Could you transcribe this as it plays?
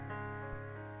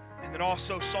And then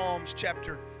also Psalms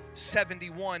chapter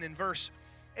 71 and verse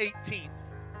 18.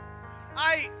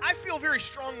 I feel very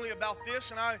strongly about this,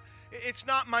 and it's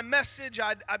not my message.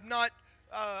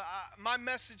 My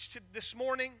message this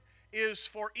morning is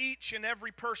for each and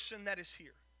every person that is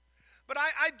here. But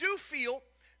I do feel,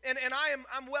 and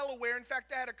I'm well aware. In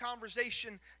fact, I had a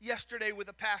conversation yesterday with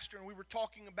a pastor, and we were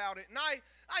talking about it. And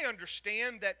I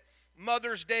understand that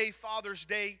Mother's Day, Father's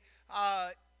Day,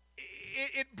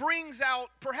 it brings out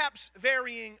perhaps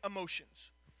varying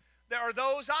emotions. There are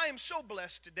those, I am so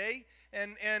blessed today,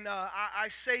 and I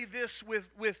say this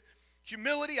with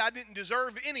humility. I didn't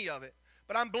deserve any of it,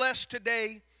 but I'm blessed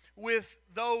today with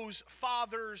those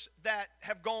fathers that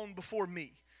have gone before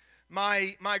me.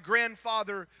 My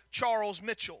grandfather, Charles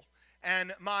Mitchell,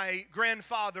 and my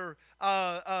grandfather,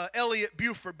 Elliot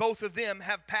Buford, both of them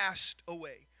have passed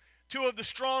away. Two of the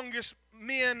strongest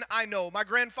men I know. My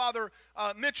grandfather,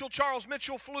 Charles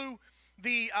Mitchell, flew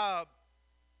I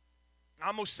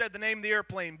almost said the name of the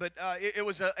airplane, but it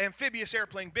was an amphibious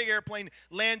airplane, big airplane,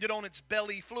 landed on its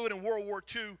belly, flew it in World War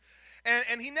II.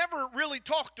 And he never really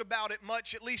talked about it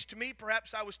much, at least to me.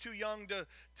 Perhaps I was too young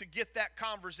to get that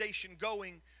conversation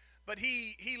going. But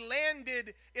he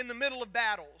landed in the middle of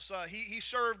battles. He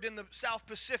served in the South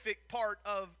Pacific part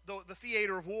of the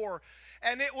theater of war.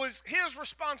 And it was his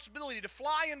responsibility to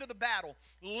fly into the battle,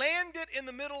 land it in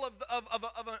the middle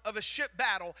of a ship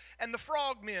battle, and the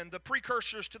frogmen, the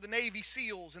precursors to the Navy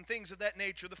SEALs and things of that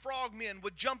nature, the frogmen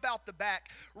would jump out the back,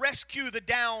 rescue the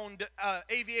downed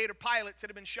aviator pilots that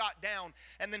had been shot down,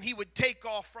 and then he would take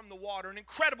off from the water. An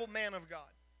incredible man of God.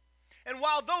 And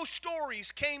while those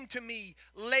stories came to me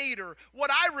later, what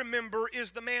I remember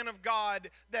is the man of God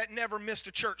that never missed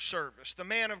a church service. The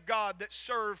man of God that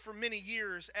served for many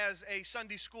years as a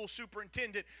Sunday school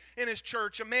superintendent in his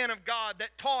church. A man of God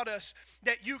that taught us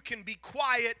that you can be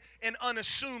quiet and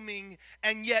unassuming,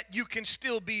 and yet you can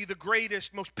still be the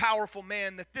greatest, most powerful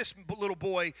man that this little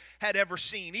boy had ever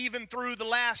seen. Even through the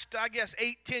last,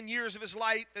 8-10 years of his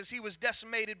life as he was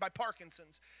decimated by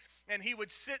Parkinson's. And he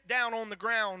would sit down on the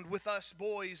ground with us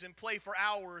boys and play for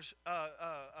hours,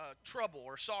 trouble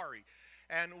or sorry.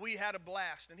 And we had a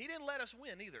blast. And he didn't let us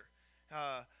win either.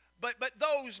 But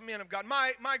those men of God.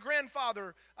 My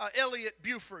grandfather, Elliot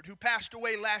Buford, who passed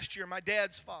away last year, my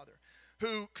dad's father,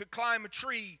 who could climb a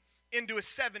tree into his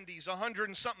 70s, 100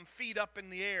 and something feet up in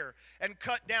the air, and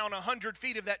cut down 100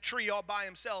 feet of that tree all by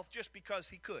himself just because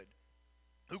he could.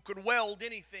 Who could weld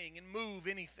anything and move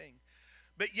anything.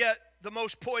 But yet, the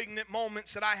most poignant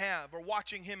moments that I have are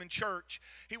watching him in church.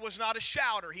 He was not a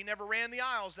shouter. He never ran the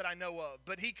aisles that I know of.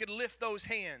 But he could lift those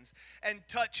hands and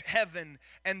touch heaven.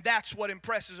 And that's what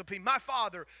impresses upon me. My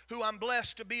father, who I'm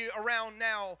blessed to be around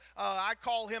now, I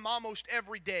call him almost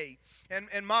every day.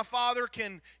 And my father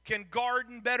can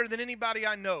garden better than anybody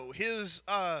I know. His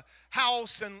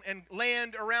house and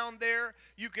land around there,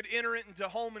 you could enter it into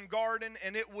Home and Garden,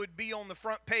 and it would be on the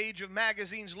front page of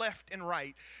magazines left and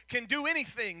right. Can do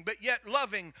anything, but yet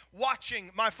loving,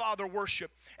 watching my father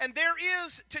worship. And there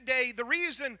is today, the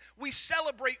reason we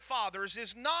celebrate fathers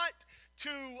is not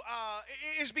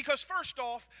is because first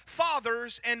off,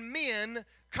 fathers and men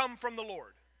come from the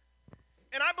Lord.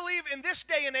 And I believe in this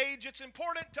day and age, it's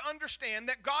important to understand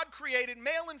that God created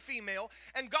male and female,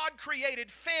 and God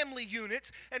created family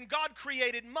units, and God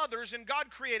created mothers, and God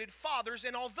created fathers.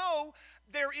 And although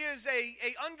there is a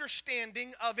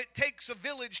understanding of it takes a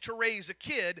village to raise a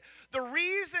kid, the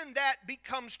reason that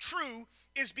becomes true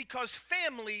is because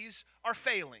families are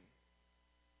failing.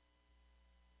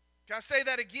 Can I say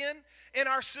that again? In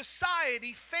our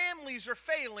society, families are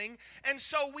failing, and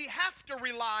so we have to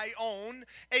rely on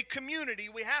a community.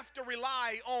 We have to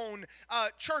rely on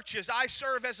churches. I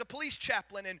serve as a police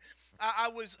chaplain, and I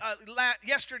was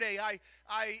yesterday.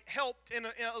 I helped in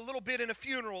a little bit in a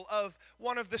funeral of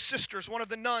one of the sisters, one of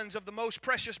the nuns of the Most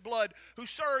Precious Blood, who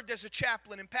served as a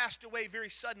chaplain and passed away very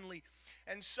suddenly.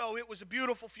 And so it was a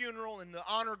beautiful funeral, and the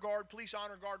police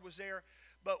honor guard was there.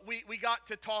 But we got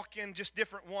to talking, just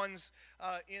different ones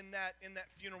in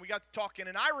that funeral. We got to talking,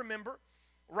 and I remember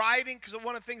riding, because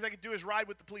one of the things I could do is ride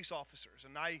with the police officers,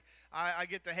 and I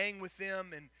get to hang with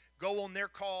them and go on their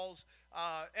calls.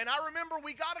 And I remember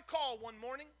we got a call one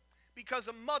morning because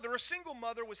a single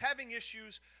mother, was having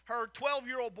issues. Her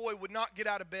 12-year-old boy would not get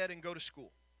out of bed and go to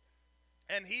school,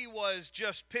 and he was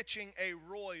just pitching a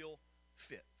royal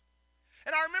fit.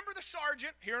 And I remember the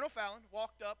sergeant here in O'Fallon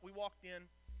walked up. We walked in.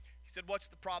 He said, "What's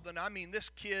the problem?" I mean, this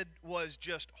kid was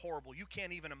just horrible. You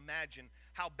can't even imagine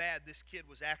how bad this kid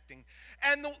was acting.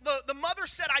 And the mother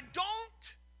said, "I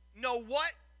don't know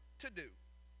what to do."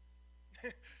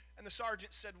 And the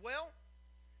sergeant said, "Well,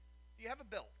 do you have a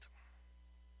belt?"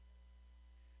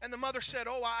 And the mother said,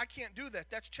 "Oh, I can't do that.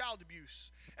 That's child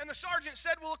abuse." And the sergeant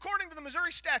said, "Well, according to the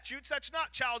Missouri statutes, that's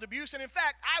not child abuse. And in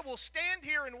fact, I will stand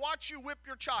here and watch you whip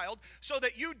your child so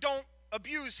that you don't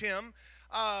abuse him.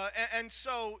 And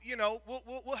so,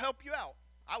 we'll help you out."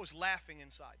 I was laughing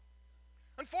inside.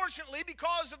 Unfortunately,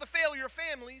 because of the failure of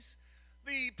families,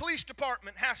 the police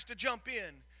department has to jump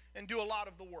in and do a lot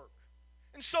of the work.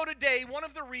 And so today, one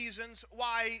of the reasons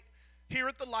why here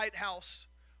at the Lighthouse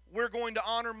we're going to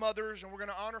honor mothers and we're going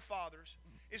to honor fathers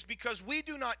is because we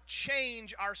do not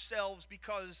change ourselves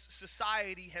because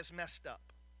society has messed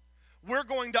up. We're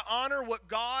going to honor what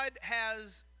God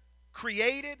has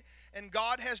created and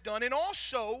God has done, and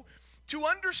also to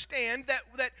understand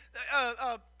that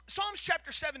Psalms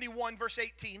chapter 71, verse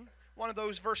 18, one of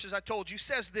those verses I told you,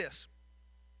 says this.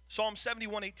 Psalm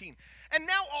 71:18. "And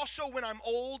now also when I'm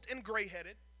old and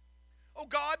gray-headed, O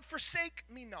God, forsake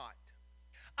me not,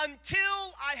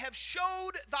 until I have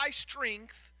showed thy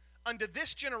strength unto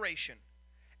this generation,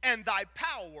 and thy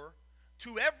power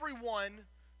to everyone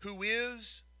who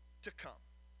is to come."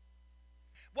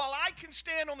 While I can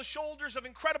stand on the shoulders of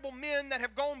incredible men that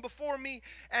have gone before me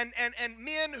and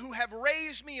men who have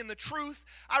raised me in the truth,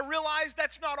 I realize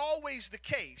that's not always the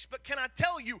case. But can I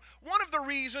tell you, one of the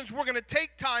reasons we're going to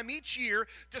take time each year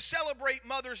to celebrate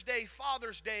Mother's Day,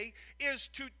 Father's Day, is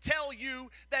to tell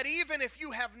you that even if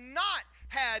you have not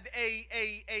had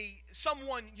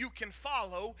someone you can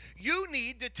follow, you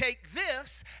need to take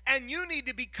this and you need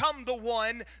to become the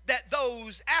one that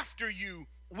those after you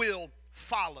will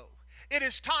follow. It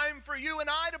is time for you and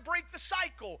I to break the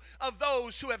cycle of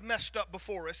those who have messed up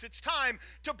before us. It's time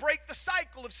to break the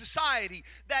cycle of society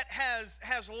that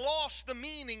has lost the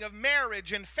meaning of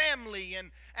marriage and family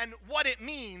and what it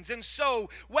means. And so,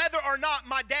 whether or not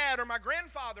my dad or my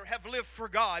grandfather have lived for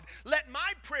God, let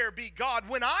my prayer be, God,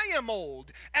 when I am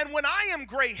old and when I am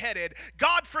gray-headed,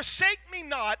 God, forsake me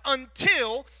not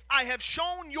until I have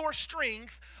shown your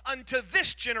strength unto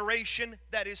this generation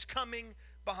that is coming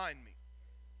behind me.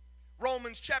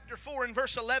 Romans chapter 4 and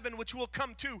verse 11, which we'll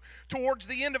come to towards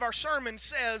the end of our sermon,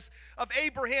 says of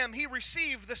Abraham, he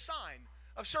received the sign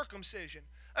of circumcision,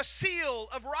 a seal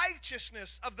of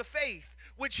righteousness of the faith,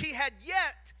 which he had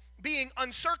yet being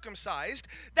uncircumcised,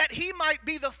 that he might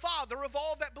be the father of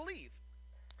all that believe.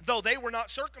 Though they were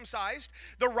not circumcised,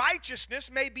 the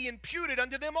righteousness may be imputed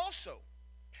unto them also.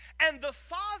 And the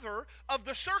father of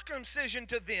the circumcision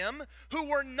to them who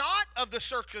were not of the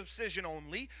circumcision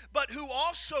only, but who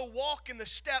also walk in the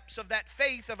steps of that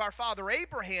faith of our father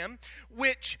Abraham,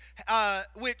 which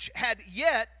had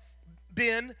yet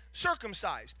been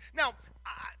circumcised. Now,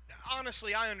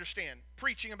 honestly, I understand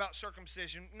preaching about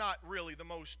circumcision, not really the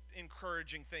most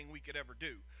encouraging thing we could ever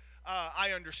do.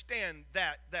 I understand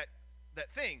that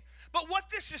thing. But what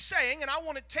this is saying, and I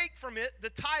want to take from it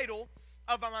the title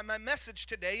of my message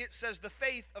today, it says the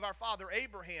faith of our father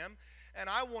Abraham, and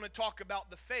I want to talk about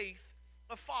the faith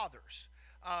of fathers.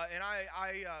 And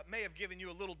I may have given you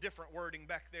a little different wording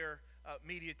back there,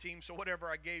 media team, so whatever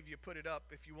I gave you, put it up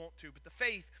if you want to. But the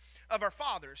faith of our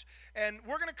fathers. And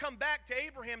we're going to come back to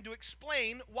Abraham to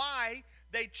explain why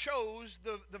they chose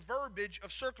the verbiage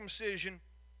of circumcision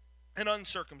and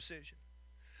uncircumcision.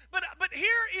 But here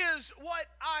is what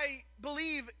I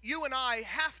believe you and I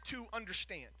have to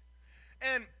understand.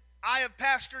 And I have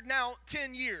pastored now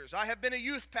 10 years. I have been a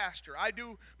youth pastor.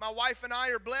 My wife and I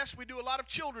are blessed. We do a lot of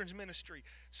children's ministry.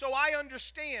 So I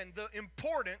understand the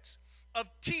importance of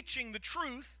teaching the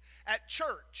truth at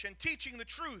church and teaching the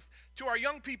truth to our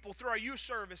young people through our youth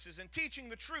services and teaching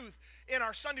the truth in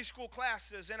our Sunday school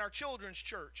classes and our children's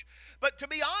church. But to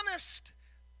be honest,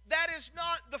 that is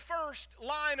not the first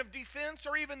line of defense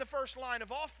or even the first line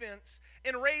of offense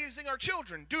in raising our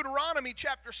children. Deuteronomy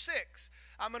chapter 6.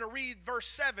 I'm going to read verse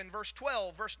 7, verse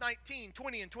 12, verse 19,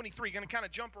 20, and 23. Going to kind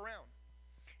of jump around.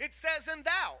 It says, "And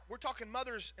thou," we're talking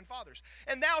mothers and fathers,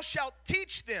 "and thou shalt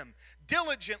teach them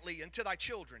diligently unto thy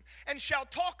children, and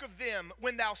shalt talk of them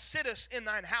when thou sittest in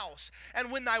thine house,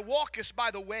 and when thou walkest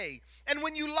by the way, and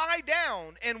when you lie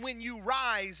down, and when you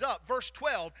rise up." Verse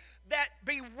 12, "That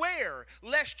beware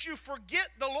lest you forget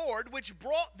the Lord which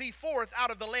brought thee forth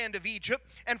out of the land of Egypt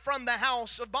and from the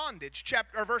house of bondage."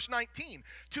 Verse 19,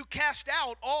 "To cast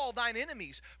out all thine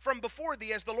enemies from before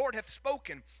thee as the Lord hath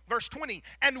spoken." Verse 20,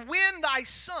 "And when thy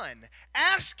son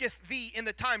asketh thee in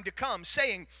the time to come,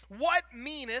 saying, What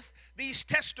meaneth these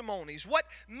testimonies? What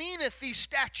meaneth these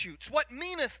statutes? What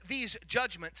meaneth these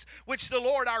judgments which the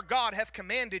Lord our God hath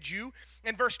commanded you?"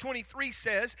 And verse 23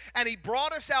 says, "And he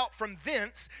brought us out from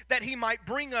thence, that he might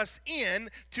bring us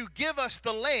in to give us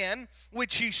the land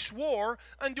which he swore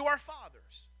unto our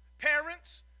fathers."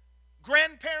 Parents,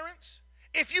 grandparents,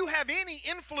 If you have any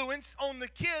influence on the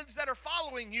kids that are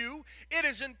following you, it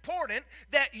is important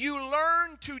that you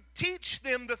learn to teach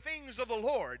them the things of the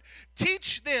Lord.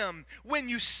 Teach them when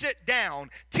you sit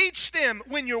down. Teach them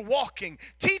when you're walking.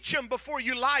 Teach them before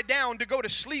you lie down to go to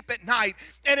sleep at night.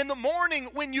 And in the morning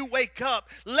when you wake up,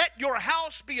 let your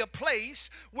house be a place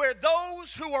where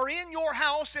those who are in your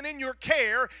house and in your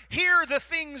care hear the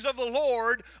things of the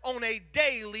Lord on a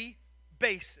daily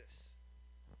basis.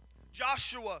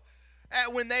 Joshua,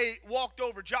 when they walked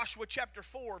over, Joshua chapter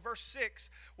 4, verse 6,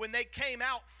 when they came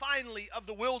out finally of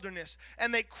the wilderness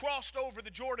and they crossed over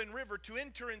the Jordan River to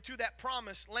enter into that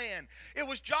promised land, it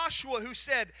was Joshua who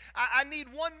said, I need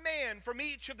one man from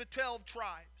each of the 12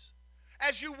 tribes.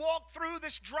 As you walk through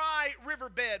this dry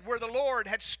riverbed where the Lord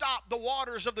had stopped the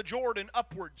waters of the Jordan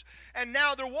upwards, and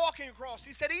now they're walking across,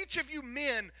 he said, each of you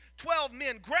men, 12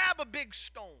 men, grab a big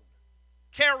stone,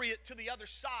 carry it to the other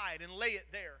side and lay it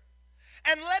there.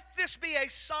 And let this be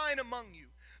a sign among you,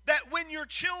 that when your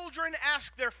children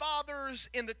ask their fathers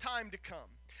in the time to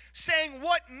come, saying,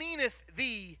 what meaneth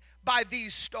thee by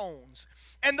these stones?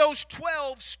 And those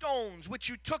 12 stones which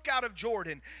you took out of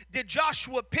Jordan did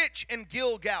Joshua pitch in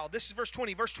Gilgal. This is verse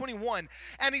 20. Verse 21.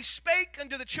 And he spake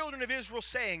unto the children of Israel,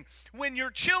 saying, when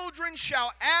your children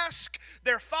shall ask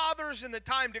their fathers in the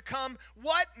time to come,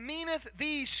 what meaneth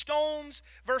these stones?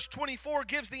 Verse 24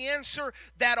 gives the answer,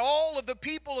 that all of the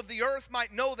people of the earth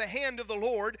might know the hand of the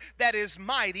Lord that is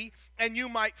mighty, and you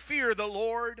might fear the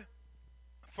Lord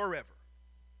forever.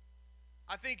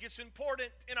 I think it's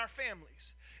important in our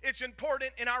families. It's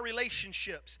important in our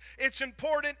relationships. It's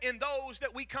important in those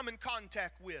that we come in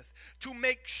contact with to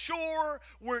make sure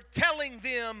we're telling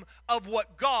them of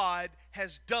what God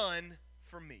has done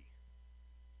for me.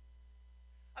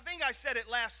 I think I said it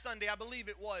last Sunday, I believe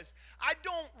it was. I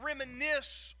don't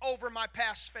reminisce over my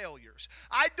past failures.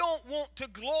 I don't want to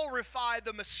glorify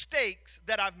the mistakes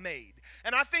that I've made.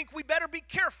 And I think we better be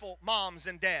careful, moms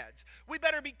and dads. We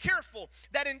better be careful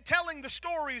that in telling the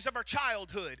stories of our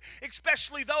childhood,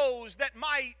 especially those that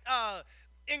might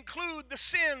include the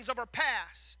sins of our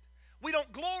past, we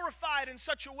don't glorify it in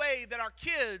such a way that our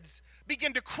kids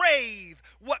begin to crave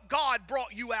what God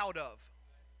brought you out of.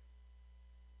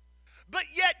 But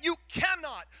yet you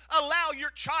cannot allow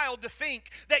your child to think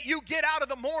that you get out of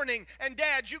the morning and,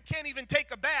 Dad, you can't even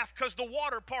take a bath because the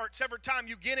water parts every time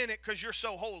you get in it because you're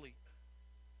so holy.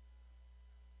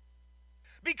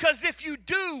 Because if you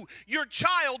do, your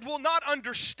child will not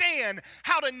understand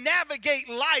how to navigate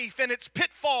life and its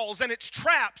pitfalls and its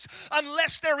traps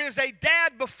unless there is a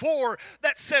dad before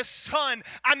that says, son,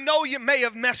 I know you may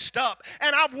have messed up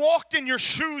and I've walked in your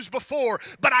shoes before,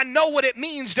 but I know what it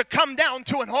means to come down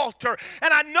to an altar,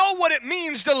 and I know what it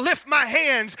means to lift my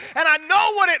hands, and I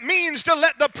know what it means to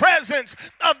let the presence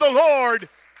of the Lord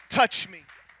touch me.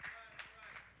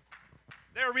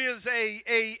 There is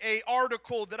a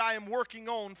article that I am working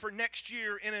on for next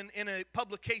year in a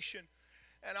publication,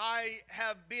 and I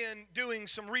have been doing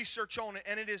some research on it,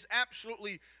 and it is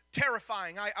absolutely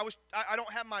terrifying. I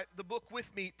don't have the book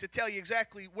with me to tell you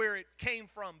exactly where it came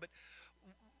from, but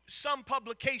some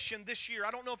publication this year,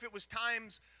 I don't know if it was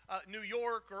Times New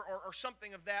York or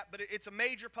something of that, but it's a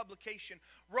major publication,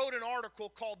 wrote an article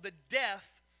called The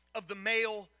Death of the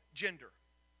Male Gender.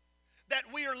 That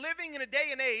we are living in a day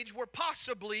and age where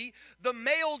possibly the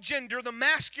male gender, the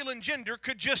masculine gender,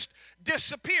 could just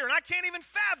disappear. And I can't even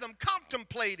fathom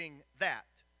contemplating that.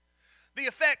 The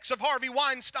effects of Harvey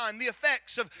Weinstein, the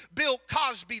effects of Bill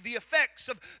Cosby, the effects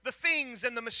of the things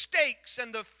and the mistakes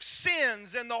and the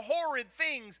sins and the horrid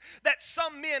things that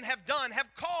some men have done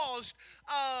have caused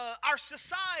our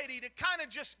society to kind of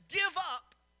just give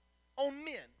up on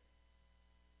men.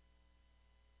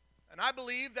 And I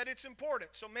believe that it's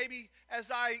important. So maybe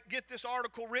as I get this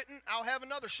article written, I'll have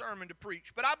another sermon to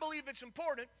preach. But I believe it's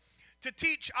important to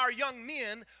teach our young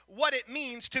men what it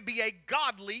means to be a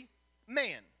godly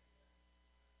man.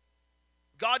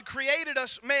 God created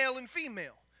us male and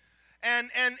female. And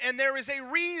there is a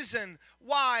reason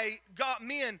why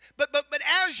men, but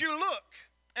as you look,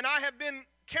 and I have been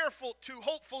careful to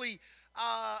hopefully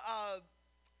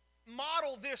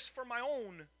model this for my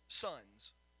own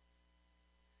sons.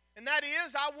 And that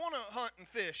is, I want to hunt and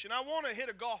fish, and I want to hit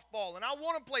a golf ball, and I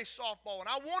want to play softball, and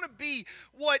I want to be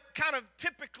what kind of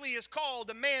typically is called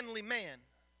a manly man.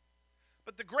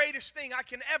 But the greatest thing I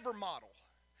can ever model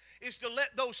is to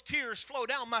let those tears flow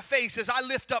down my face as I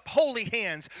lift up holy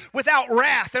hands without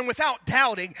wrath and without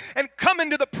doubting and come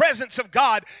into the presence of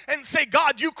God and say,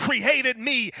 God, you created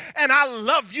me and I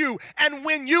love you. And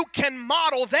when you can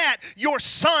model that, your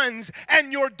sons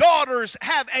and your daughters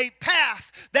have a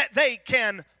path that they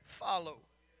can follow.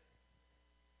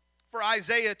 For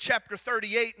Isaiah chapter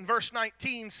 38 and verse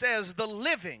 19 says, the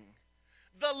living,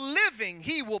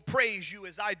 he will praise you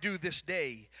as I do this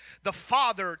day. The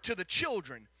Father to the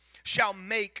children shall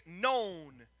make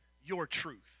known your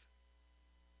truth.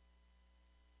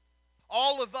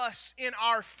 All of us in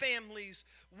our families,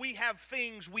 we have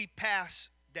things we pass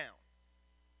down.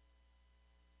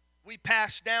 We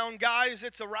pass down, guys,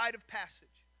 it's a rite of passage.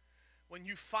 When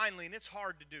you finally, and it's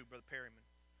hard to do, Brother Perryman.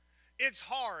 It's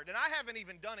hard, and I haven't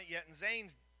even done it yet, and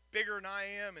Zane's bigger than I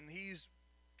am, and he's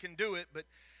can do it, but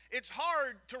it's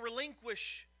hard to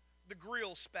relinquish the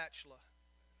grill spatula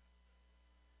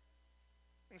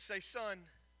and say, son,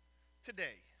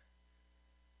 today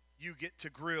you get to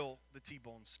grill the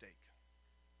T-bone steak.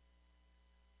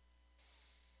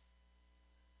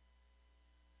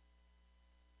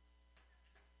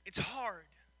 It's hard.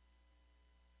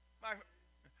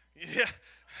 Yeah.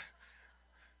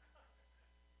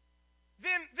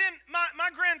 Then my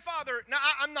grandfather, now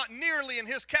I'm not nearly in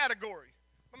his category,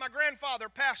 but my grandfather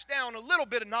passed down a little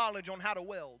bit of knowledge on how to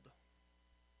weld.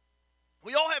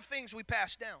 We all have things we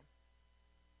pass down.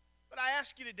 But I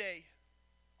ask you today,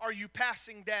 are you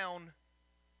passing down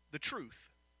the truth?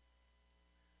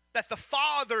 That the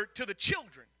Father to the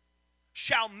children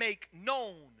shall make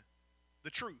known the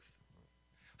truth.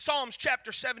 Psalms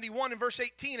chapter 71 and verse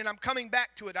 18, and I'm coming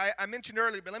back to it. I mentioned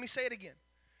earlier, but let me say it again.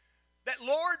 That,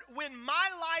 Lord, when my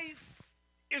life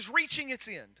is reaching its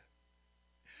end,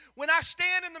 when I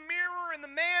stand in the mirror and the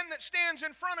man that stands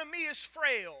in front of me is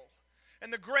frail,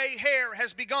 and the gray hair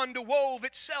has begun to wove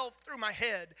itself through my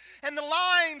head, and the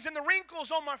lines and the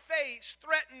wrinkles on my face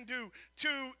threaten to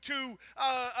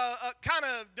kind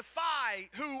of defy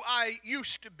who I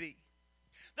used to be,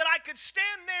 that I could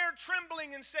stand there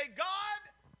trembling and say,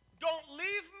 God, don't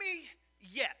leave me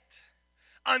yet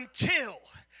until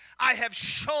I have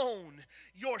shown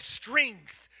your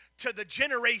strength to the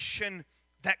generation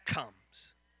that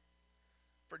comes.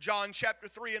 For John chapter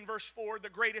 3 and verse 4, the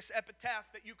greatest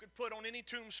epitaph that you could put on any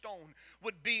tombstone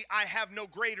would be, I have no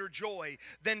greater joy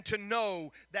than to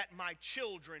know that my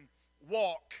children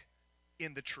walk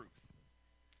in the truth.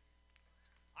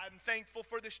 I'm thankful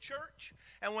for this church,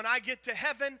 and when I get to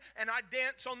heaven and I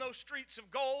dance on those streets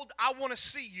of gold, I want to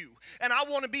see you, and I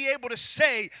want to be able to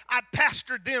say I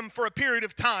pastored them for a period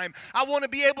of time. I want to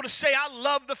be able to say I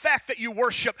love the fact that you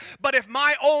worship, but if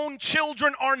my own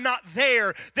children are not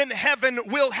there, then heaven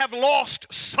will have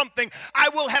lost something. I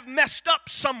will have messed up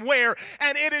somewhere,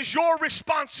 and it is your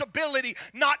responsibility,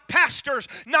 not pastors,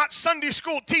 not Sunday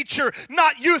school teacher,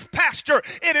 not youth pastor.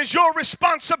 It is your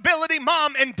responsibility,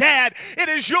 mom and dad. It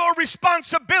is your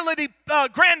responsibility,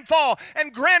 grandpa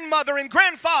and grandmother and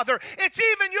grandfather. It's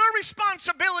even your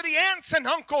responsibility, aunts and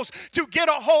uncles, to get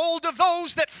a hold of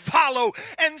those that follow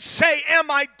and say,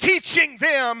 am I teaching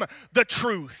them the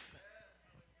truth?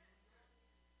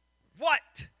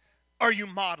 What are you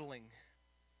modeling?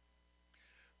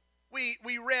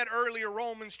 We read earlier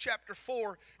Romans chapter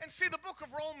 4. And see, the book of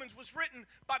Romans was written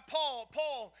by Paul.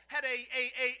 Paul had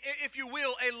if you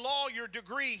will, a lawyer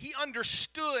degree. He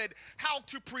understood how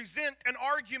to present an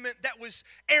argument that was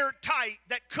airtight,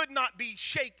 that could not be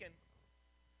shaken.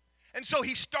 And so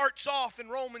he starts off in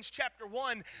Romans chapter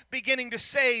 1 beginning to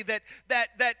say that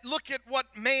look at what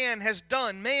man has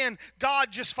done. Man, God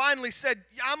just finally said,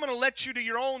 I'm going to let you to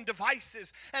your own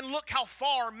devices, and look how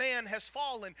far man has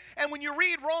fallen. And when you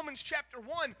read Romans chapter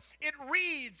 1, it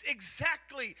reads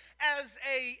exactly as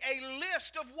a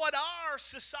list of what our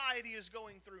society is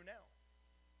going through now.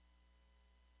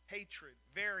 Hatred,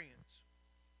 variance,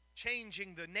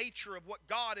 changing the nature of what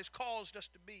God has caused us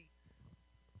to be.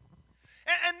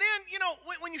 And then, you know,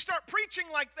 when you start preaching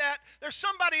like that, there's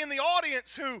somebody in the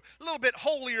audience who, a little bit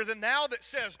holier than thou, that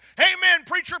says, hey man,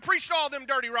 preacher, preach to all them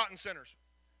dirty, rotten sinners.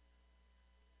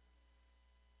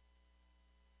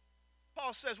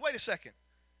 Paul says, wait a second.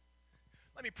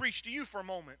 Let me preach to you for a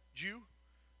moment, Jew.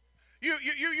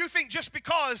 You think just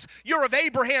because you're of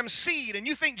Abraham's seed, and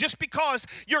you think just because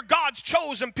you're God's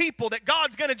chosen people that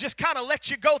God's going to just kind of let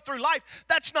you go through life.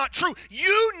 That's not true.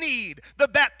 You need the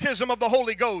baptism of the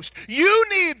Holy Ghost. You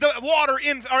need the water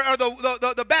or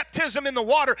the baptism in the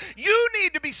water. You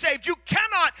need to be saved. You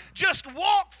cannot just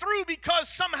walk through because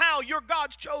somehow you're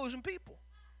God's chosen people.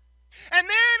 And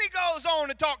then he goes on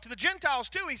to talk to the Gentiles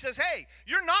too. He says, hey,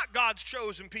 you're not God's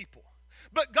chosen people.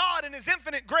 But God in His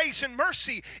infinite grace and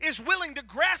mercy is willing to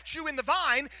graft you in the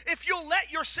vine if you'll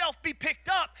let yourself be picked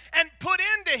up and put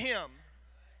into Him.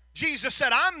 Jesus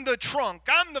said, I'm the trunk,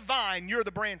 I'm the vine, you're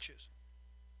the branches.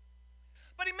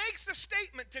 But He makes the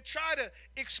statement to try to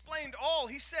explain to all.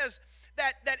 He says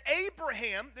that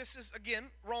Abraham, this is again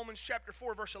Romans chapter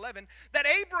 4 verse 11, that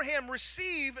Abraham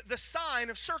received the sign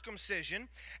of circumcision,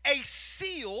 a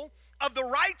seal of the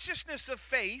righteousness of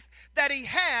faith that he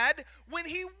had when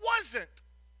he wasn't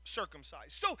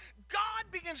circumcised. So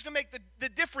God begins to make the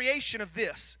differentiation of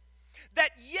this, that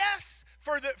yes,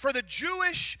 for the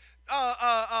Jewish,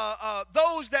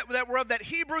 those that were of that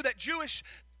Hebrew, that Jewish,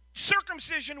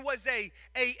 circumcision was a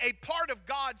part of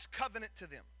God's covenant to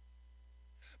them.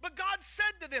 But God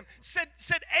said to them, said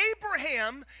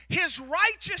Abraham, his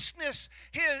righteousness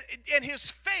and his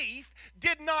faith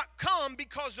did not come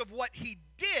because of what he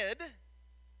did,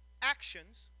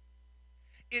 actions.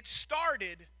 It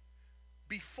started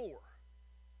before.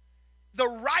 The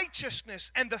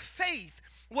righteousness and the faith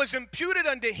was imputed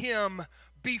unto him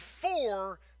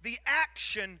before the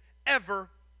action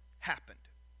ever happened.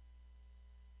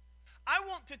 I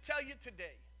want to tell you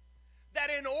today that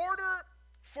in order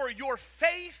for your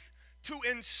faith to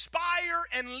inspire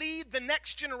and lead the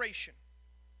next generation,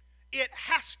 it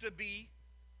has to be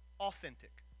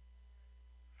authentic.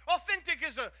 Authentic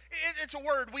is it's a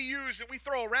word we use and we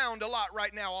throw around a lot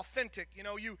right now. Authentic, you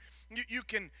know, you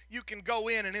can go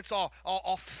in and it's all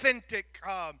authentic.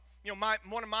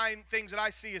 One of my things that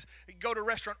I see is go to a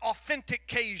restaurant, authentic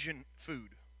Cajun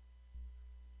food.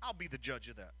 I'll be the judge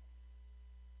of that.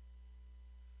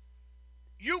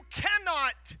 You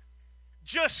cannot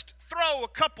just throw a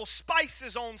couple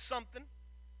spices on something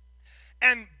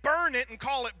and burn it and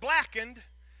call it blackened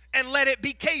and let it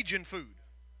be Cajun food.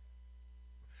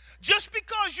 Just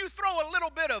because you throw a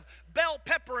little bit of bell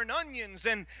pepper and onions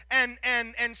and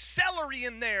celery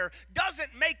in there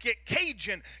doesn't make it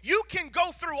Cajun. You can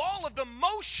go through all of the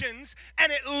motions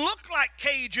and it look like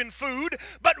Cajun food,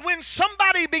 but when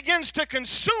somebody begins to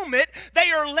consume it,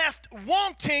 they are left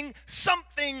wanting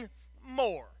something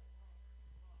more.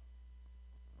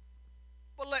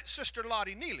 Well, let Sister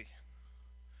Lottie Neely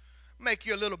make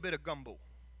you a little bit of gumbo.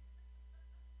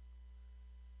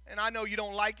 And I know you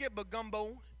don't like it, but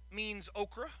gumbo means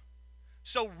okra.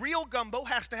 So real gumbo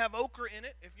has to have okra in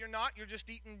it. If you're not, you're just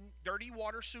eating dirty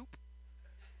water soup.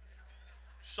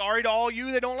 Sorry to all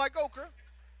you that don't like okra.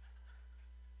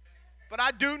 But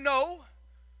I do know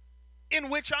in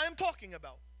which I am talking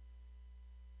about.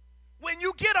 When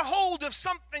you get a hold of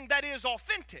something that is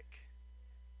authentic,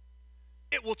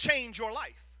 it will change your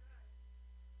life.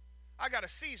 I got a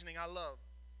seasoning I love.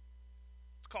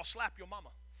 It's called Slap Your Mama.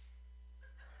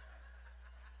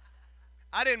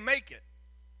 I didn't make it.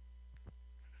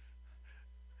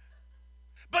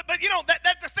 But you know,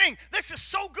 that's the thing. This is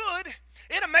so good,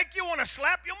 it'll make you want to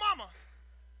slap your mama.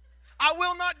 I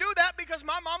will not do that because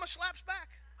my mama slaps back.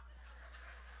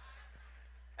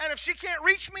 And if she can't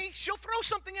reach me, she'll throw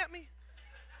something at me.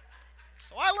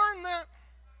 So I learned that.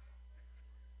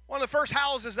 One of the first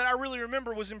houses that I really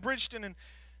remember was in Bridgeton, and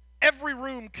every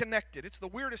room connected. It's the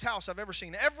weirdest house I've ever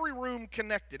seen. Every room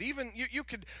connected. Even you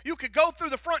could go through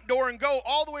the front door and go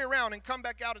all the way around and come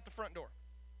back out at the front door.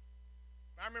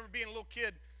 I remember being a little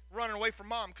kid running away from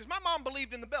mom because my mom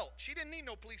believed in the belt. She didn't need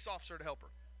no police officer to help her.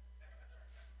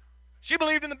 She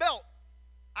believed in the belt.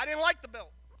 I didn't like the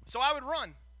belt, so I would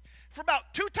run. For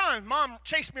about 2 times, mom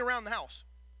chased me around the house.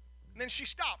 And then she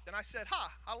stopped, and I said,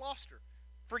 I lost her.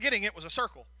 Forgetting it was a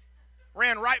circle.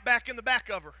 Ran right back in the back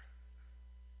of her.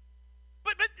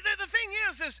 But the thing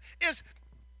is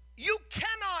you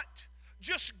cannot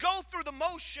just go through the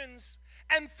motions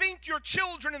and think your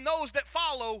children and those that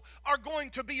follow are going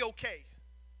to be okay.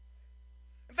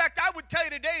 In fact, I would tell you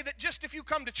today that just if you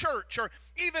come to church, or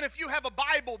even if you have a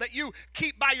Bible that you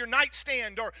keep by your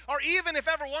nightstand, or even if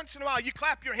every once in a while you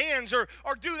clap your hands or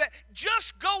do that,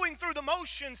 just going through the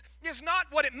motions is not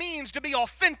what it means to be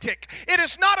authentic. It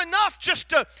is not enough just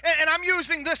to, and I'm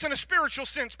using this in a spiritual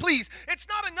sense, please. It's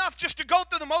not enough just to go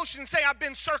through the motions and say, I've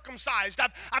been circumcised.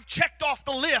 I've checked off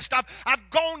the list. I've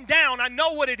gone down. I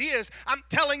know what it is. I'm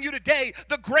telling you today,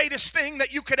 the greatest thing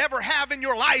that you could ever have in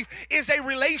your life is a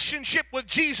relationship with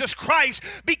Jesus Christ,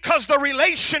 because the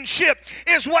relationship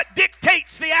is what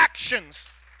dictates the actions.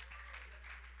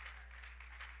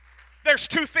 There's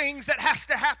 2 things that has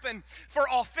to happen for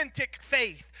authentic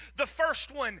faith. The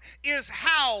first one is,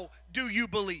 how do you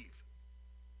believe?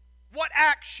 What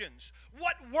actions?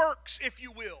 What works, if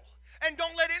you will? And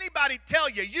don't let anybody tell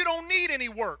you you don't need any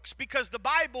works, because the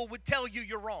Bible would tell you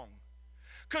you're wrong.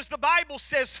 Because the Bible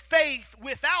says faith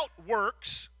without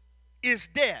works is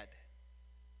dead.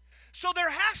 So there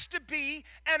has to be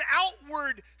an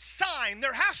outward sign.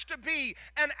 There has to be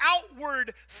an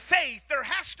outward faith. There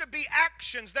has to be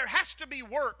actions. There has to be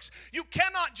works. You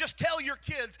cannot just tell your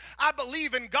kids, I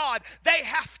believe in God. They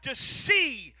have to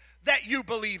see that you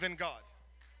believe in God.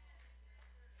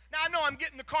 Now, I know I'm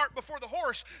getting the cart before the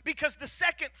horse, because the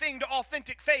second thing to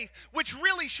authentic faith, which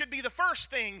really should be the first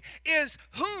thing, is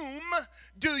whom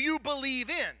do you believe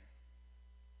in?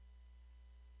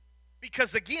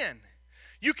 Because again,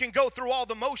 you can go through all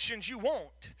the motions you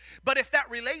want, but if that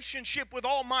relationship with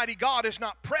Almighty God is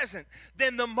not present,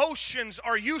 then the motions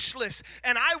are useless.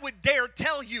 And I would dare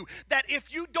tell you that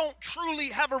if you don't truly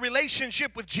have a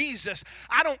relationship with Jesus,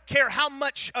 I don't care how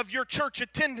much of your church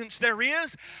attendance there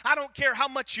is, I don't care how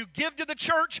much you give to the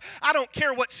church, I don't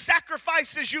care what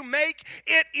sacrifices you make,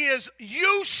 it is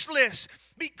useless,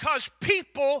 because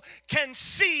people can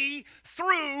see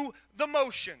through the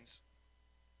motions.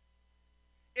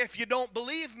 If you don't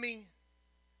believe me,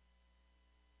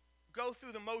 go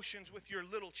through the motions with your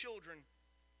little children.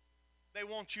 They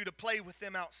want you to play with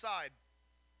them outside.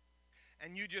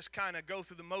 And you just kind of go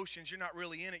through the motions. You're not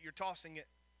really in it. You're tossing it.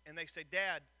 And they say,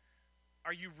 Dad,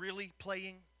 are you really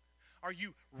playing? Are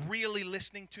you really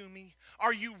listening to me?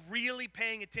 Are you really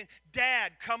paying attention?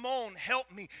 Dad, come on, help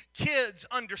me. Kids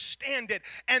understand it.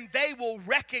 And they will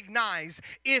recognize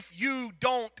if you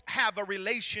don't have a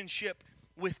relationship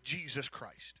with Jesus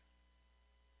Christ.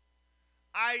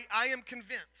 I am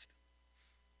convinced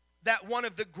that one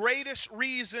of the greatest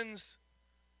reasons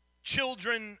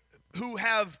children who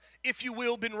have, if you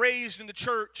will, been raised in the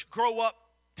church grow up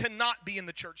to not be in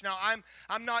the church. Now,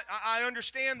 I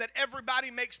understand that everybody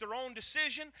makes their own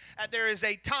decision. There is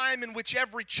a time in which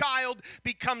every child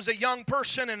becomes a young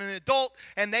person and an adult,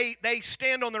 and they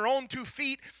stand on their own 2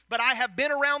 feet. But I have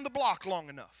been around the block long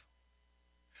enough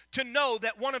to know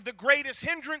that one of the greatest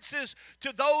hindrances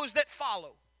to those that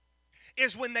follow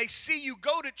is when they see you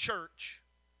go to church,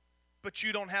 but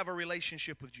you don't have a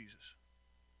relationship with Jesus.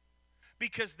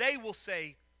 Because they will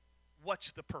say,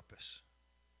 what's the purpose?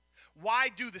 Why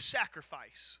do the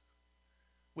sacrifice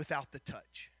without the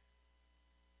touch?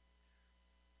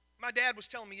 My dad was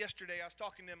telling me yesterday, I was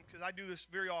talking to him, because I do this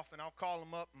very often. I'll call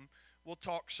him up and we'll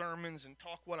talk sermons and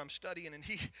talk what I'm studying. And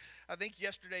I think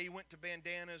yesterday he went to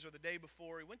Bandanas, or the day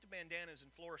before, he went to Bandanas in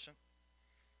Florissant.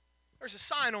 There's a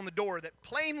sign on the door that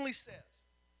plainly says,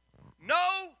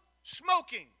 no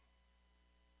smoking.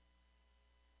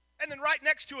 And then right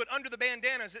next to it, under the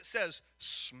bandanas, it says,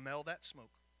 smell that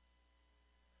smoke.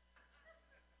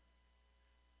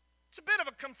 It's a bit of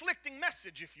a conflicting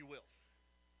message, if you will.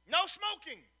 No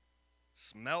smoking.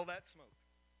 Smell that smoke.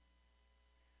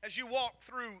 As you walk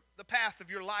through the path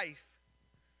of your life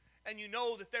and you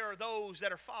know that there are those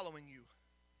that are following you,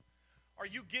 are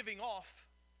you giving off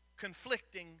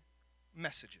conflicting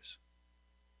messages?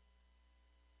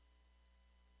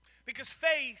 Because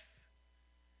faith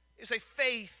is a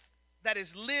faith that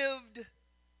is lived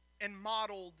and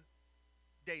modeled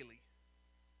daily.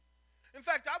 In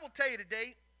fact, I will tell you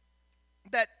today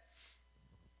that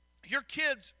your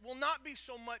kids will not be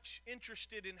so much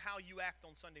interested in how you act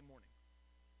on Sunday morning,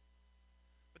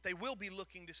 but they will be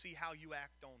looking to see how you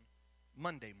act on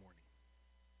Monday morning.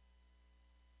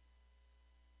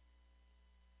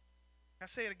 Can I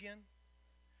say it again?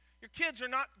 Your kids are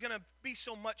not going to be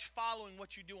so much following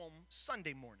what you do on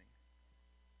Sunday morning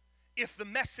if the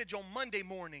message on Monday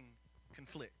morning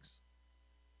conflicts.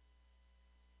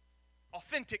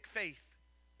 Authentic faith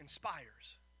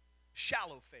inspires.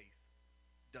 Shallow faith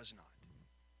does not.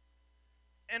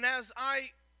 And as I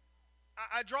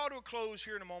draw to a close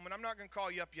here in a moment, I'm not going to call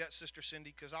you up yet, Sister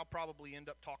Cindy, because I'll probably end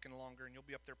up talking longer and you'll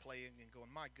be up there playing and going,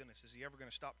 my goodness, is he ever going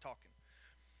to stop talking?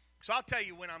 So I'll tell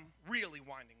you when I'm really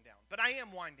winding down. But I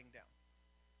am winding down.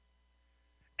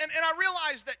 And I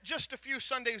realized that just a few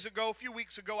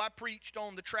weeks ago, I preached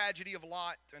on the tragedy of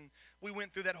Lot, and we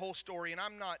went through that whole story, and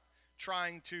I'm not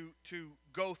trying to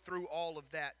go through all of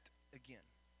that again.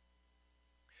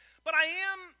 But I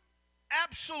am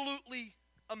absolutely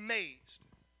amazed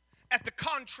at the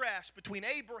contrast between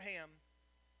Abraham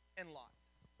and Lot.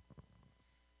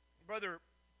 Brother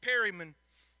Perryman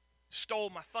stole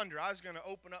my thunder. I was going to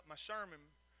open up my sermon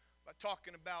by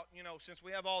talking about, since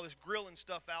we have all this grilling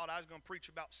stuff out, I was going to preach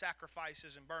about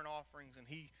sacrifices and burnt offerings, and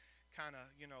he kind of,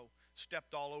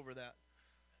 stepped all over that.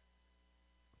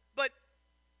 But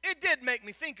it did make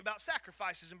me think about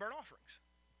sacrifices and burnt offerings.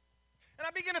 And I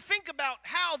began to think about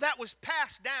how that was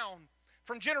passed down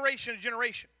from generation to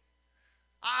generation.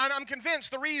 I'm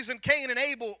convinced the reason Cain and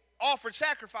Abel offered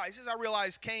sacrifices, I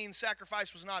realize Cain's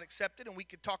sacrifice was not accepted, and we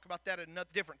could talk about that at a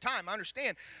different time, I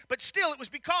understand. But still, it was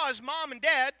because mom and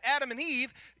dad, Adam and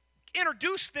Eve,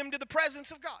 introduced them to the presence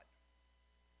of God.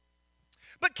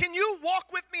 But can you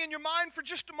walk with me in your mind for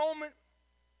just a moment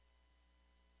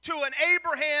to an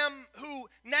Abraham who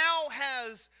now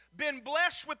has been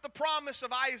blessed with the promise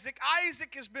of Isaac.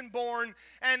 Isaac has been born,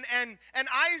 and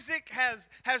Isaac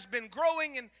has been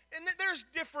growing, and there's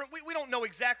different, we don't know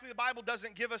exactly. The Bible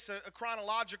doesn't give us a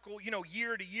chronological,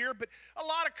 year to year, but a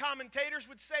lot of commentators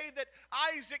would say that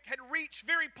Isaac had reached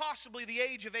very possibly the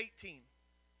age of 18.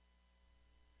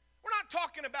 We're not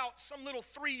talking about some little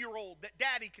 3-year-old that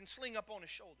daddy can sling up on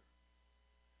his shoulder.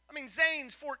 I mean,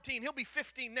 Zane's 14. He'll be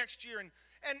 15 next year. And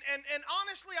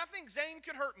honestly, I think Zane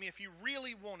could hurt me if he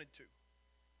really wanted to.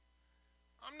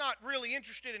 I'm not really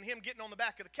interested in him getting on the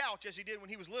back of the couch as he did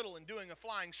when he was little and doing a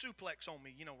flying suplex on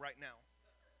me, right now.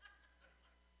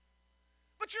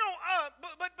 But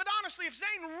but honestly, if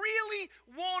Zane really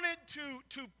wanted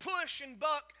to push and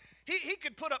buck, he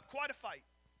could put up quite a fight.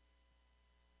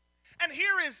 And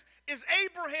here is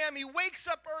Abraham. He wakes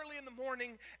up early in the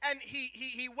morning, and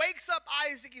he wakes up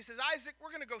Isaac. He says, Isaac, we're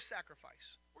going to go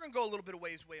sacrifice. We're going to go a little bit of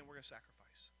ways away, and we're going to sacrifice.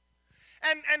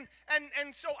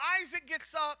 And so Isaac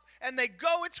gets up, and they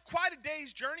go. It's quite a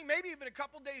day's journey, maybe even a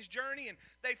couple days' journey, and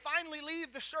they finally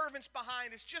leave the servants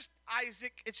behind. It's just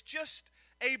Isaac. It's just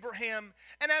Abraham.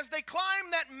 And as they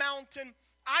climb that mountain,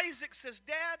 Isaac says,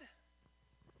 Dad,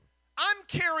 I'm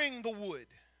carrying the wood.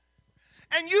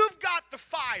 And you've got the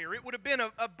fire. It would have been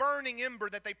a burning ember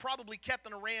that they probably kept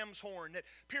in a ram's horn that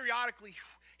periodically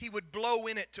he would blow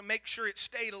in it to make sure it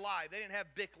stayed alive. They didn't have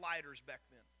Bic lighters back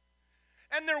then.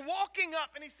 And they're walking up,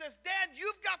 and he says, Dad,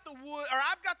 you've got the wood, or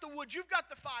I've got the wood, you've got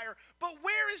the fire, but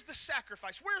where is the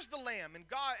sacrifice? Where's the lamb? And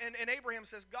God and Abraham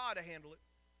says, God to handle it.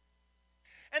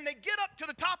 And they get up to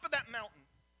the top of that mountain.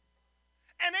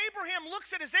 And Abraham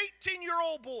looks at his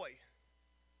 18-year-old boy.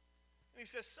 And he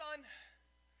says, Son,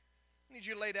 I need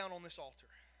you to lay down on this altar.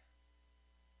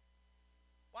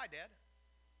 Why, Dad?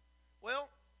 Well,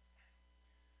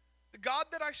 the God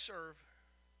that I serve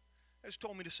has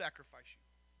told me to sacrifice you.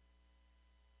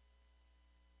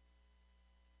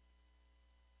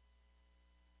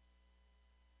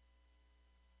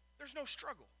 There's no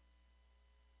struggle.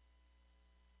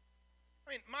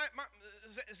 I mean,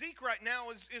 Zeke right now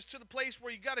is to the place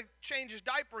where you got to change his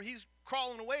diaper. He's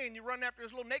crawling away, and you run after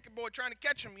this little naked boy trying to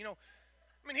catch him,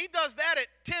 I mean, he does that at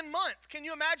 10 months. Can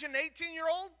you imagine an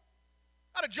 18-year-old?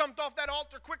 I'd have jumped off that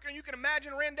altar quicker than you can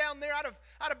imagine. Ran down there. I'd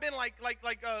have been like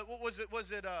what was it?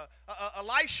 Was it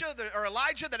Elijah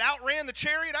that outran the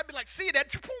chariot? I'd be like, see you, Dad.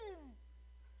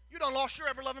 You done lost your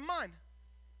ever-loving mind.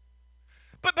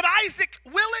 But Isaac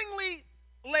willingly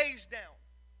lays down.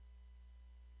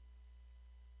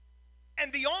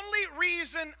 And the only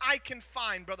reason I can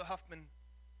find, Brother Huffman,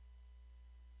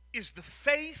 is the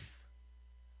faith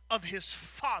of his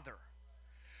father.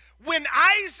 When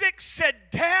Isaac said,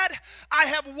 Dad, I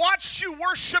have watched you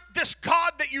worship this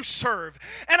God that you serve,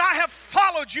 and I have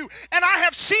followed you, and I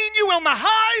have seen you on the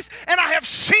highs, and I have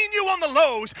seen you on the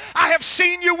lows. I have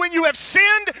seen you when you have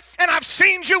sinned, and I've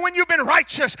seen you when you've been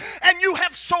righteous, and you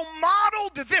have so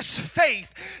modeled this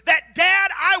faith that, Dad,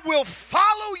 I will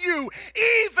follow you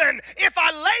even if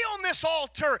I lay on this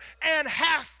altar and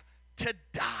have to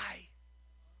die.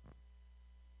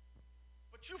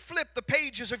 You flip the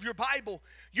pages of your Bible,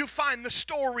 you find the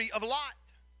story of Lot.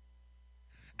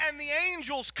 And the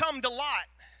angels come to Lot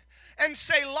and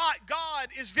say, Lot, God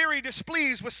is very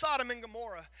displeased with Sodom and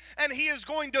Gomorrah, and he is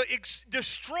going to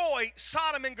destroy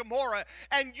Sodom and Gomorrah,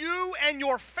 and you and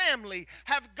your family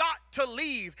have got to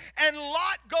leave. And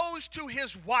Lot goes to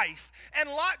his wife, and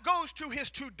Lot goes to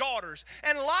his 2 daughters,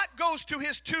 and Lot goes to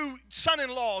his 2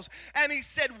 son-in-laws, and he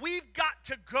said, we've got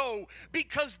to go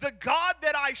because the God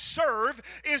that I serve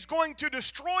is going to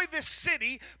destroy this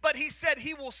city, but he said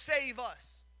he will save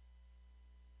us.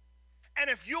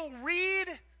 And if you'll read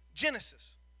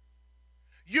Genesis,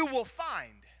 you will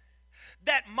find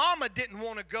that mama didn't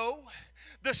want to go,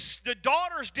 the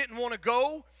daughters didn't want to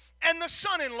go, and the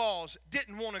son-in-laws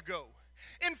didn't want to go.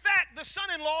 In fact, the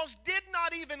son-in-laws did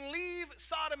not even leave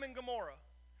Sodom and Gomorrah.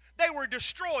 They were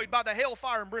destroyed by the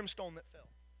hellfire and brimstone that fell.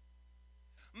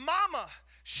 Mama,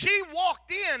 she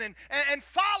walked in and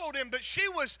followed him, but she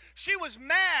was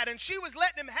mad, and she was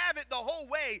letting him have it the whole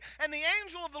way. And the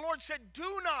angel of the Lord said,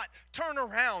 do not turn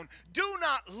around. Do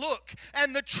not look.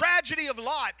 And the tragedy of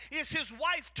Lot is his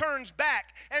wife turns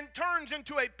back and turns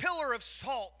into a pillar of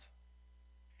salt.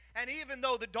 And even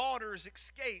though the daughters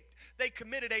escaped, they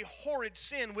committed a horrid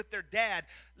sin with their dad.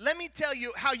 Let me tell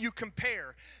you how you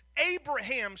compare.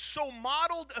 Abraham so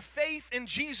modeled a faith in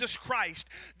Jesus Christ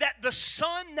that the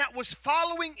son that was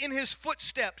following in his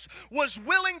footsteps was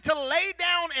willing to lay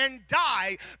down and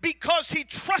die because he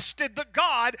trusted the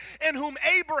God in whom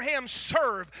Abraham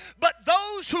served. But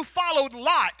those who followed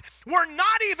Lot were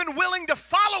not even willing to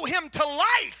follow him to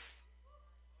life.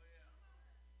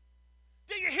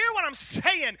 Do you hear what I'm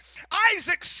saying?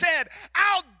 Isaac said,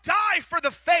 I'll die for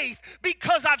the faith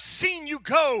because I've seen you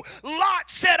go. Lot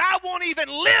said, I won't even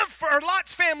live for, or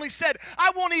Lot's family said,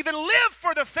 I won't even live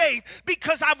for the faith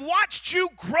because I've watched you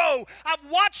grow. I've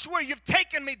watched where you've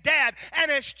taken me, Dad,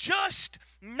 and it's just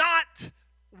not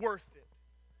worth it.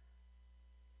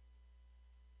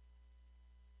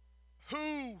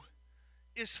 Who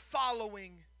is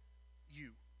following you?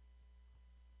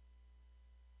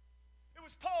 It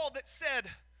was Paul that said,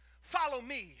 follow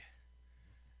me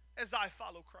as I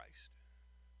follow Christ.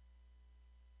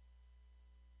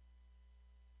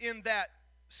 In that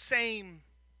same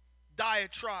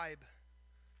diatribe,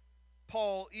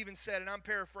 Paul even said, and I'm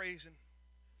paraphrasing,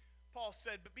 Paul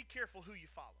said, but be careful who you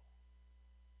follow.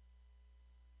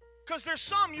 Because there's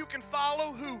some you can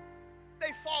follow who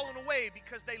they've fallen away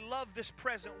because they love this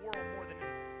present world more than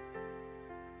anything.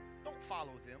 Don't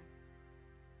follow them.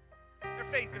 Their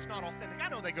faith is not authentic. I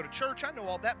know they go to church. I know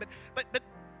all that, but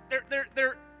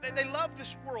they love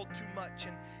this world too much.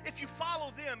 And if you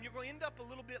follow them, you're going to end up a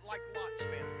little bit like Lot's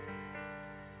family.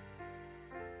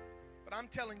 But I'm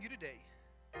telling you today,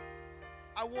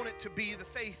 I want it to be the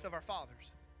faith of our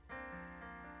fathers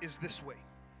is this way.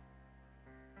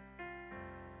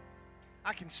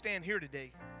 I can stand here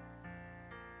today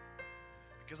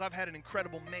because I've had an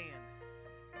incredible man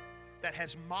that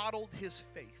has modeled his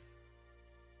faith.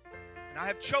 And I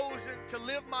have chosen to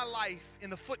live my life in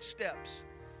the footsteps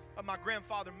of my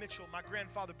grandfather Mitchell, my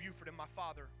grandfather Buford, and my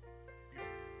father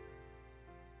Buford.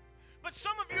 But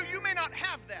some of you may not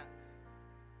have that.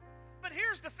 But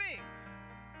here's the thing.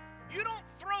 You don't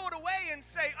throw it away and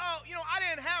say, oh, I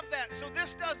didn't have that, so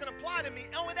this doesn't apply to me.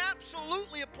 No, it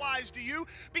absolutely applies to you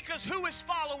because who is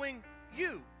following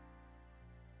you?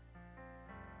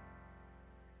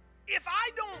 If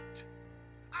I don't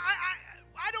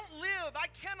live, I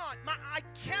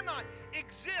cannot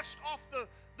exist off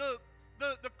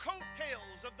the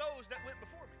coattails of those that went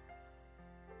before me.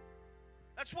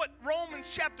 That's what Romans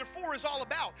chapter 4 is all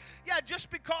about. Yeah, just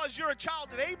because you're a child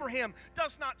of Abraham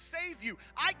does not save you.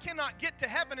 I cannot get to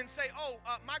heaven and say,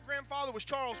 my grandfather was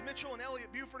Charles Mitchell and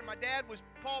Elliot Buford, and my dad was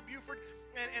Paul Buford,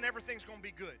 and everything's going to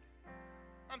be good.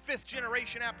 I'm 5th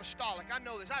generation apostolic. I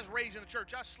know this. I was raised in the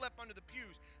church. I slept under the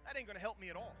pews. That ain't going to help me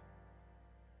at all.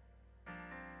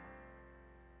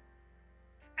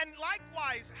 And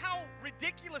likewise, how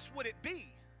ridiculous would it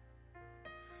be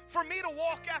for me to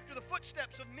walk after the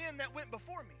footsteps of men that went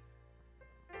before me,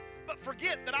 but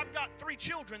forget that I've got 3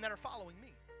 children that are following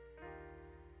me?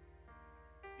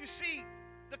 You see,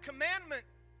 the commandment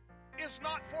is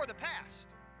not for the past.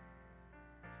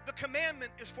 The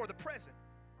commandment is for the present.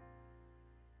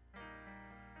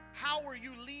 How are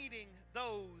you leading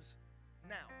those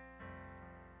now?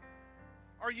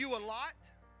 Are you a Lot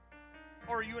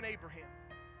or are you an Abraham?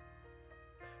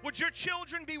 Would your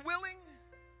children be willing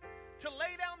to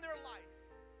lay down their life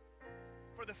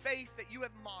for the faith that you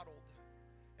have modeled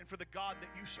and for the God that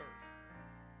you serve?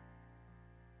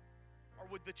 Or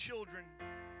would the children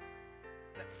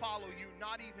that follow you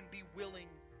not even be willing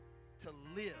to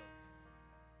live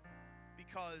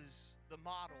because the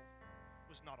model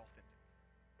was not authentic?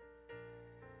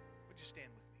 Would you stand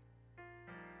with me?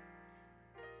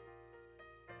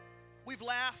 We've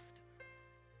laughed.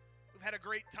 We've had a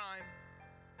great time.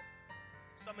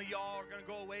 Some of y'all are going to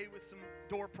go away with some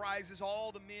door prizes.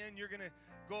 All the men, you're going to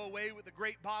go away with a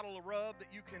great bottle of rub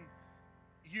that you can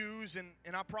use.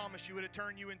 And I promise you, it'll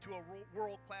turn you into a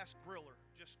world-class griller.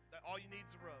 Just all you need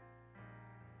is a rub.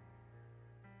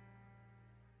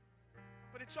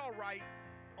 But it's all right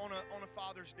on a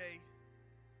Father's Day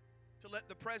to let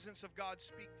the presence of God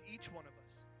speak to each one of us.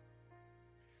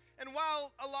 And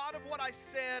while a lot of what I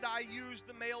said, I used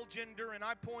the male gender and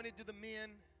I pointed to the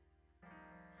men,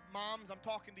 moms, I'm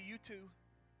talking to you too.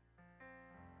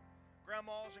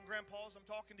 Grandmas and grandpas, I'm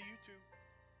talking to you too.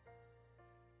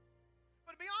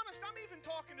 But to be honest, I'm even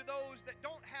talking to those that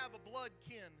don't have a blood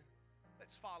kin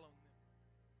that's following them.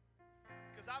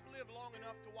 Because I've lived long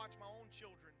enough to watch my own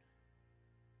children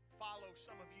follow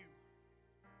some of you.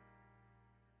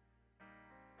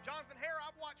 Jonathan Hare,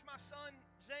 I've watched my son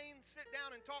Zane sit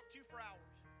down and talk to you for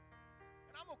hours.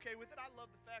 And I'm okay with it. I love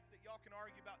the fact that y'all can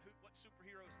argue about what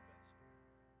superhero is the best.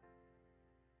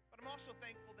 But I'm also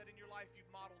thankful that in your life you've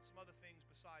modeled some other things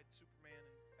besides Superman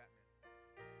and Batman.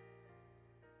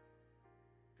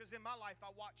 Because in my life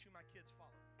I watch who my kids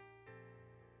follow.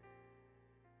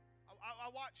 I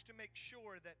watch to make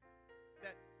sure that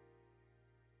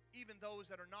even those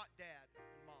that are not dad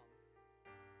and mom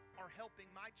are helping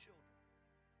my children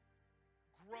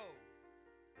grow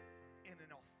in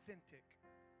an authentic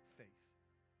faith.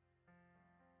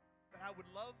 That I would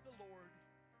love the Lord,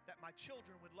 that my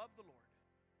children would love the Lord,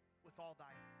 with all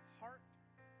thy heart,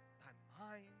 thy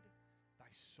mind, thy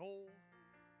soul,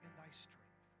 and thy strength.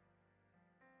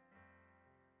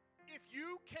 If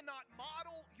you cannot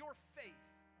model your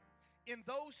faith in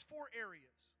those 4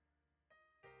 areas,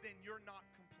 then you're not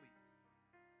complete.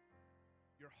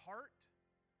 Your heart,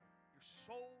 your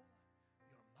soul,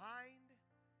 your mind,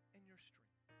 and your strength.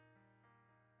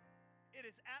 It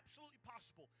is absolutely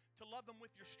possible to love Him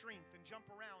with your strength and jump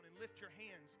around and lift your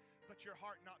hands, but your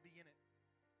heart not be in it.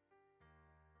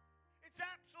 It's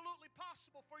absolutely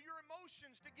possible for your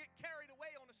emotions to get carried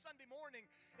away on a Sunday morning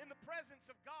in the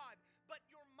presence of God, but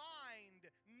your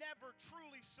mind never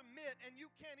truly submit, and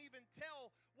you can't even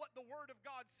tell what the Word of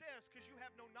God says because you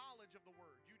have no knowledge of the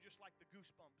Word. You just like the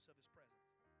goosebumps of His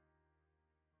presence.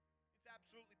 It's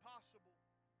absolutely possible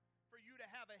for you to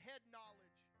have a head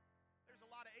knowledge. There's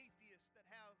a lot of atheists that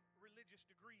have religious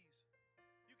degrees.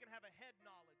 You can have a head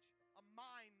knowledge, a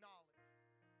mind knowledge,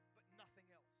 but nothing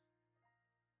else.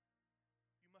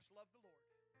 You must love the Lord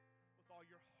with all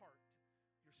your heart,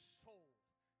 your soul,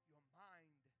 your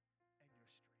mind, and your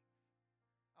strength.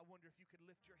 I wonder if you could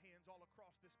lift your hands all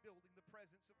across this building. The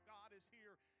presence of God is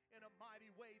here in a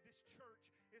mighty way. This church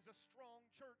is a strong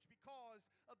church because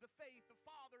of the faith of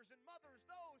fathers and mothers,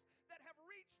 those that have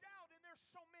reached out, and there's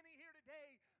so many here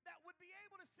today that would be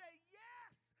able to say,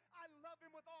 yes, I love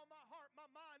Him with all my heart, my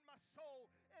mind, my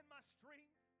soul, and my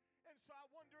strength. And so I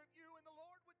wonder if you and the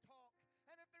Lord would talk,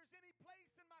 and if there's any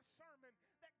place in my sermon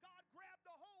that God grabbed